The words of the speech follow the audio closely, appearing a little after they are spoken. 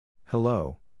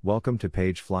Hello, welcome to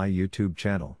Pagefly YouTube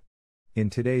channel. In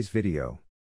today's video,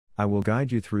 I will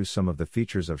guide you through some of the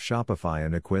features of Shopify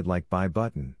and Ecwid like Buy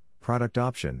Button, Product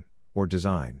Option, or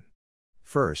Design.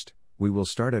 First, we will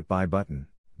start at Buy Button.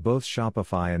 Both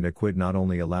Shopify and Ecwid not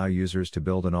only allow users to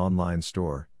build an online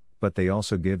store, but they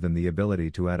also give them the ability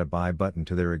to add a buy button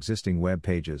to their existing web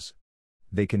pages.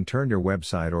 They can turn your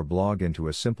website or blog into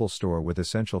a simple store with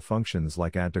essential functions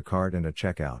like add to cart and a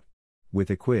checkout. With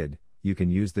Ecwid, you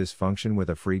can use this function with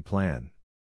a free plan.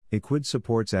 Ecwid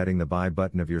supports adding the buy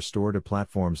button of your store to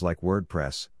platforms like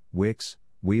WordPress, Wix,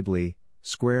 Weebly,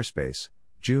 Squarespace,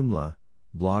 Joomla,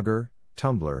 Blogger,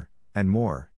 Tumblr, and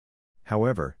more.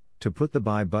 However, to put the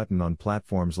buy button on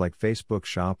platforms like Facebook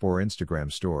Shop or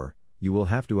Instagram Store, you will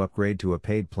have to upgrade to a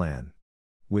paid plan.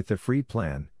 With the free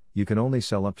plan, you can only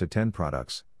sell up to 10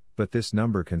 products, but this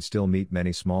number can still meet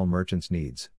many small merchants'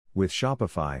 needs. With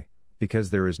Shopify,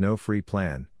 because there is no free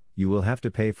plan, you will have to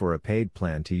pay for a paid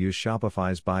plan to use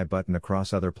Shopify's buy button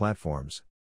across other platforms.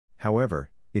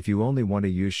 However, if you only want to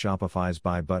use Shopify's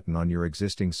buy button on your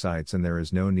existing sites and there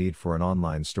is no need for an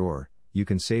online store, you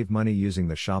can save money using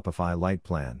the Shopify Lite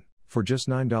plan. For just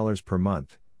 $9 per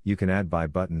month, you can add buy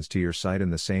buttons to your site in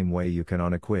the same way you can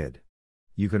on Ecwid.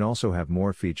 You can also have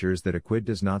more features that Ecwid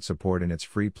does not support in its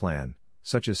free plan,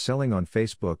 such as selling on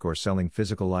Facebook or selling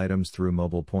physical items through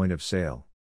mobile point of sale.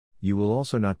 You will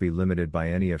also not be limited by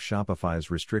any of Shopify's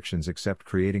restrictions except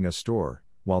creating a store,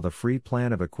 while the free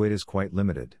plan of Ecwid is quite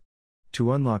limited.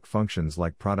 To unlock functions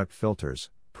like product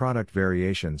filters, product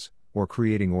variations, or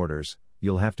creating orders,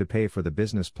 you'll have to pay for the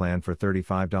business plan for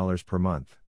 $35 per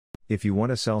month. If you want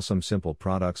to sell some simple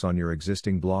products on your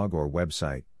existing blog or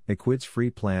website, Ecwid's free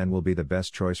plan will be the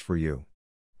best choice for you.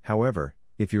 However,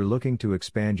 if you're looking to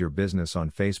expand your business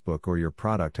on Facebook or your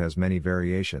product has many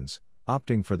variations,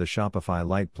 opting for the Shopify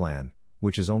Lite plan,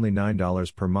 which is only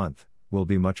 $9 per month, will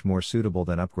be much more suitable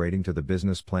than upgrading to the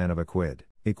business plan of Ecwid.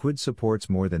 Ecwid supports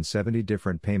more than 70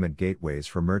 different payment gateways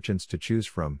for merchants to choose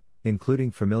from,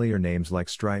 including familiar names like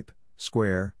Stripe,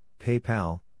 Square,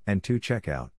 PayPal, and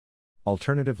 2Checkout.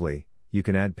 Alternatively, you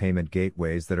can add payment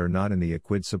gateways that are not in the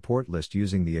Ecwid support list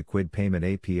using the Ecwid Payment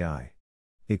API.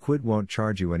 Ecwid won't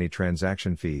charge you any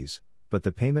transaction fees, but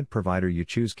the payment provider you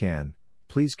choose can.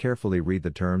 Please carefully read the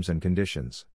terms and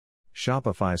conditions.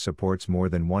 Shopify supports more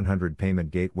than 100 payment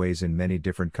gateways in many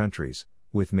different countries,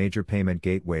 with major payment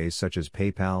gateways such as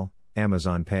PayPal,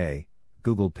 Amazon Pay,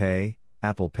 Google Pay,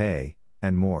 Apple Pay,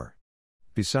 and more.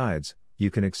 Besides, you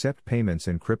can accept payments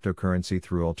in cryptocurrency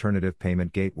through alternative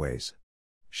payment gateways.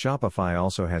 Shopify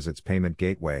also has its payment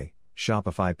gateway,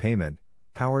 Shopify Payment,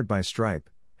 powered by Stripe.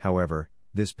 However,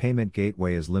 this payment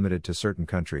gateway is limited to certain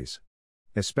countries.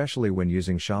 Especially when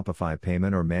using Shopify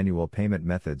Payment or manual payment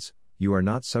methods, you are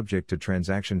not subject to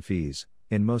transaction fees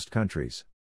in most countries.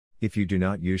 If you do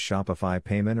not use Shopify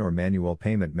Payment or manual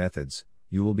payment methods,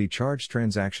 you will be charged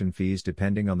transaction fees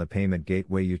depending on the payment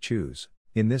gateway you choose.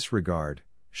 In this regard,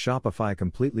 Shopify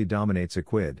completely dominates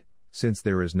Ecwid, since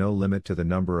there is no limit to the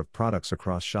number of products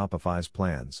across Shopify's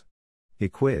plans.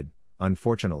 Ecwid,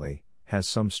 unfortunately, has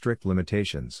some strict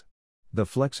limitations. The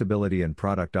flexibility in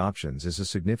product options is a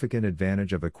significant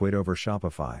advantage of Ecwid over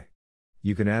Shopify.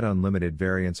 You can add unlimited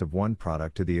variants of one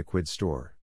product to the Ecwid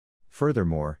store.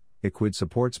 Furthermore, Ecwid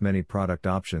supports many product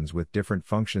options with different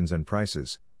functions and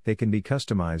prices. They can be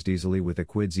customized easily with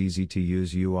Ecwid's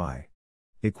easy-to-use UI.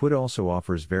 Ecwid also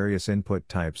offers various input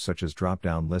types such as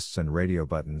drop-down lists and radio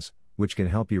buttons, which can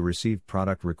help you receive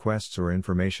product requests or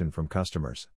information from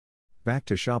customers. Back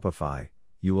to Shopify,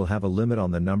 you will have a limit on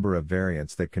the number of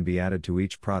variants that can be added to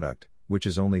each product, which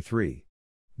is only 3.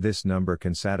 This number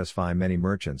can satisfy many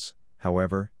merchants.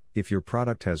 However, if your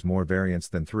product has more variants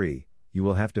than 3, you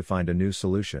will have to find a new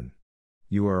solution.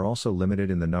 You are also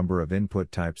limited in the number of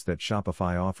input types that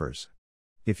Shopify offers.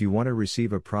 If you want to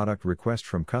receive a product request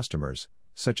from customers,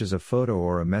 such as a photo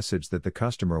or a message that the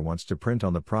customer wants to print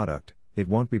on the product, it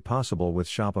won't be possible with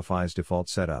Shopify's default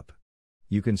setup.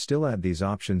 You can still add these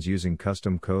options using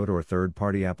custom code or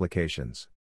third-party applications.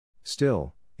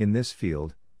 Still, in this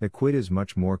field, Ecwid is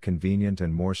much more convenient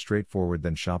and more straightforward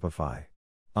than Shopify.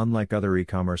 Unlike other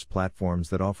e-commerce platforms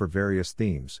that offer various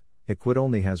themes, Ecwid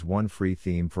only has one free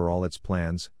theme for all its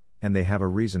plans, and they have a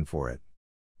reason for it.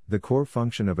 The core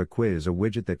function of Ecwid is a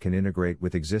widget that can integrate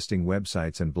with existing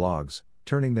websites and blogs,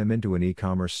 turning them into an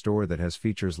e-commerce store that has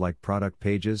features like product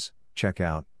pages,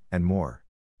 checkout, and more.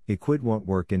 Ecwid won't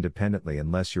work independently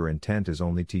unless your intent is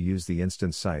only to use the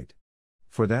instance site.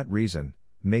 For that reason,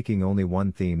 making only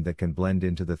one theme that can blend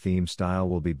into the theme style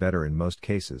will be better in most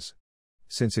cases.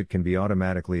 Since it can be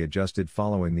automatically adjusted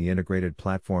following the integrated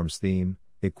platform's theme,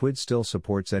 Ecwid still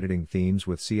supports editing themes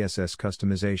with CSS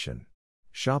customization.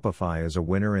 Shopify is a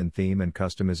winner in theme and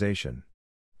customization.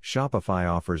 Shopify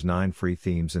offers 9 free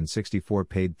themes and 64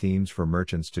 paid themes for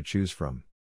merchants to choose from.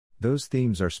 Those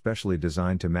themes are specially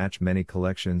designed to match many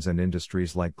collections and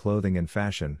industries like clothing and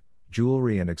fashion,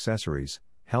 jewelry and accessories,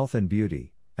 health and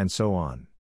beauty, and so on.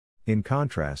 In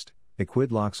contrast,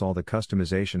 Ecwid locks all the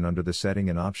customization under the setting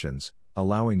and options,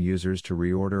 allowing users to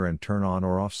reorder and turn on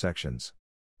or off sections.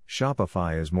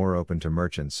 Shopify is more open to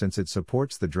merchants since it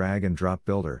supports the drag and drop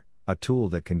builder, a tool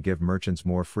that can give merchants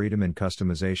more freedom in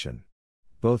customization.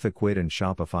 Both Ecwid and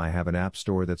Shopify have an app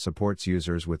store that supports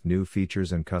users with new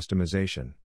features and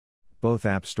customization. Both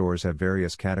app stores have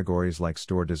various categories like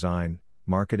store design,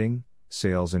 marketing,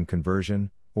 sales and conversion,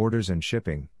 orders and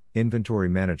shipping, inventory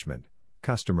management,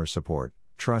 customer support,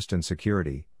 trust and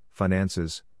security,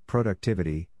 finances,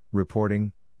 productivity,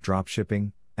 reporting,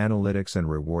 dropshipping, analytics and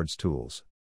rewards tools.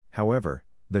 However,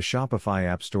 the Shopify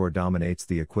App Store dominates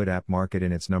the Ecwid app market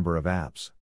in its number of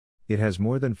apps. It has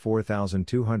more than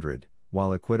 4,200, while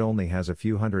Ecwid only has a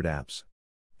few hundred apps.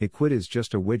 Ecwid is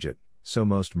just a widget, so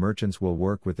most merchants will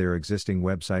work with their existing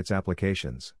website's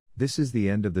applications. This is the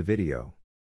end of the video.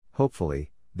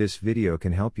 Hopefully, this video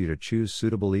can help you to choose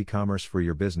suitable e-commerce for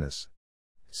your business.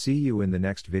 See you in the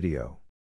next video.